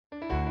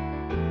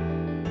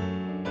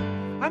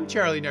I'm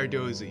Charlie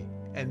Nardozzi,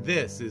 and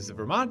this is the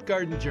Vermont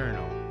Garden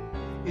Journal.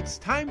 It's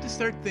time to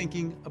start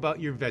thinking about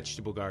your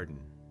vegetable garden.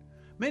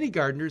 Many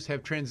gardeners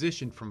have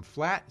transitioned from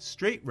flat,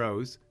 straight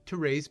rows to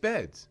raised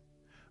beds.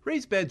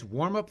 Raised beds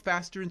warm up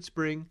faster in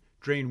spring,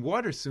 drain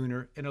water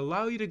sooner, and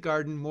allow you to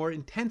garden more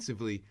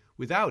intensively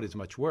without as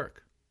much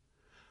work.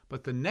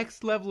 But the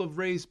next level of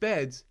raised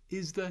beds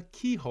is the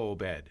keyhole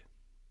bed.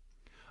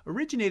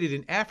 Originated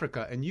in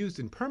Africa and used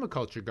in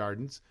permaculture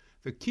gardens,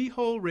 the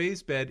keyhole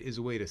raised bed is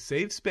a way to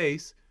save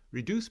space,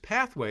 reduce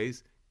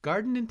pathways,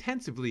 garden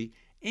intensively,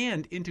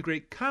 and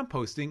integrate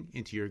composting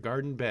into your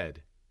garden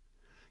bed.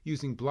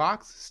 Using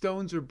blocks,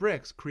 stones, or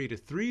bricks, create a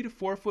 3 to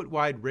 4 foot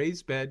wide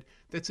raised bed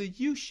that's a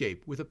U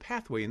shape with a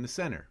pathway in the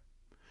center.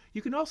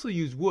 You can also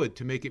use wood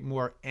to make it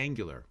more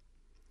angular.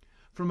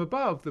 From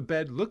above, the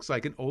bed looks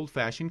like an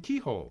old-fashioned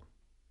keyhole.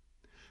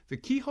 The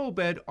keyhole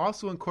bed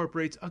also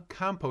incorporates a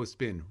compost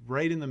bin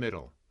right in the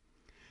middle.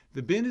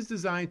 The bin is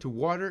designed to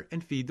water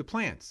and feed the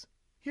plants.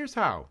 Here's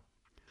how.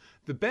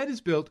 The bed is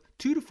built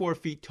 2 to 4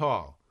 feet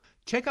tall.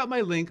 Check out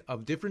my link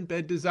of different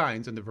bed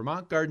designs on the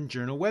Vermont Garden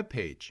Journal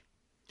webpage.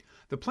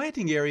 The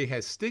planting area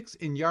has sticks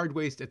and yard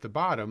waste at the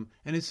bottom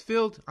and is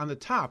filled on the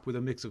top with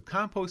a mix of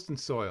compost and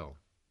soil.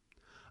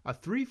 A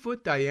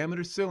 3-foot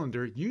diameter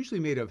cylinder, usually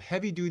made of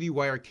heavy-duty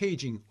wire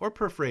caging or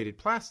perforated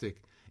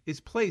plastic, is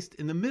placed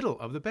in the middle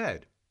of the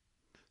bed.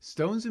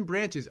 Stones and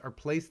branches are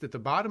placed at the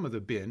bottom of the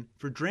bin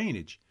for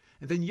drainage,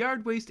 and then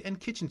yard waste and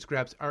kitchen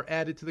scraps are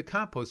added to the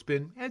compost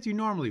bin as you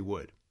normally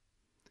would.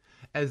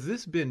 As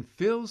this bin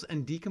fills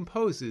and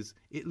decomposes,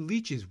 it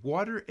leaches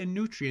water and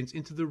nutrients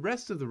into the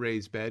rest of the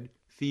raised bed,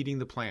 feeding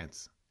the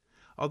plants.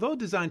 Although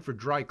designed for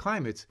dry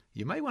climates,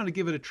 you might want to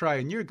give it a try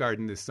in your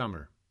garden this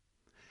summer.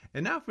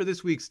 And now for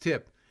this week's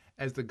tip.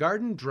 As the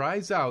garden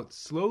dries out,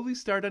 slowly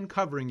start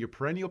uncovering your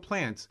perennial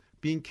plants,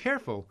 being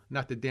careful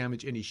not to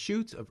damage any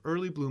shoots of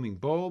early blooming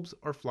bulbs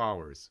or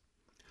flowers.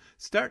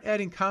 Start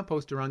adding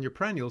compost around your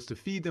perennials to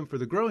feed them for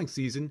the growing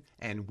season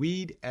and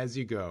weed as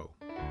you go.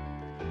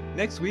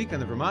 Next week on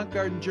the Vermont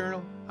Garden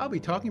Journal, I'll be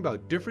talking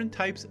about different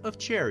types of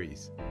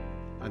cherries.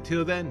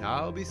 Until then,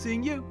 I'll be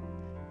seeing you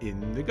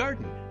in the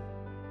garden.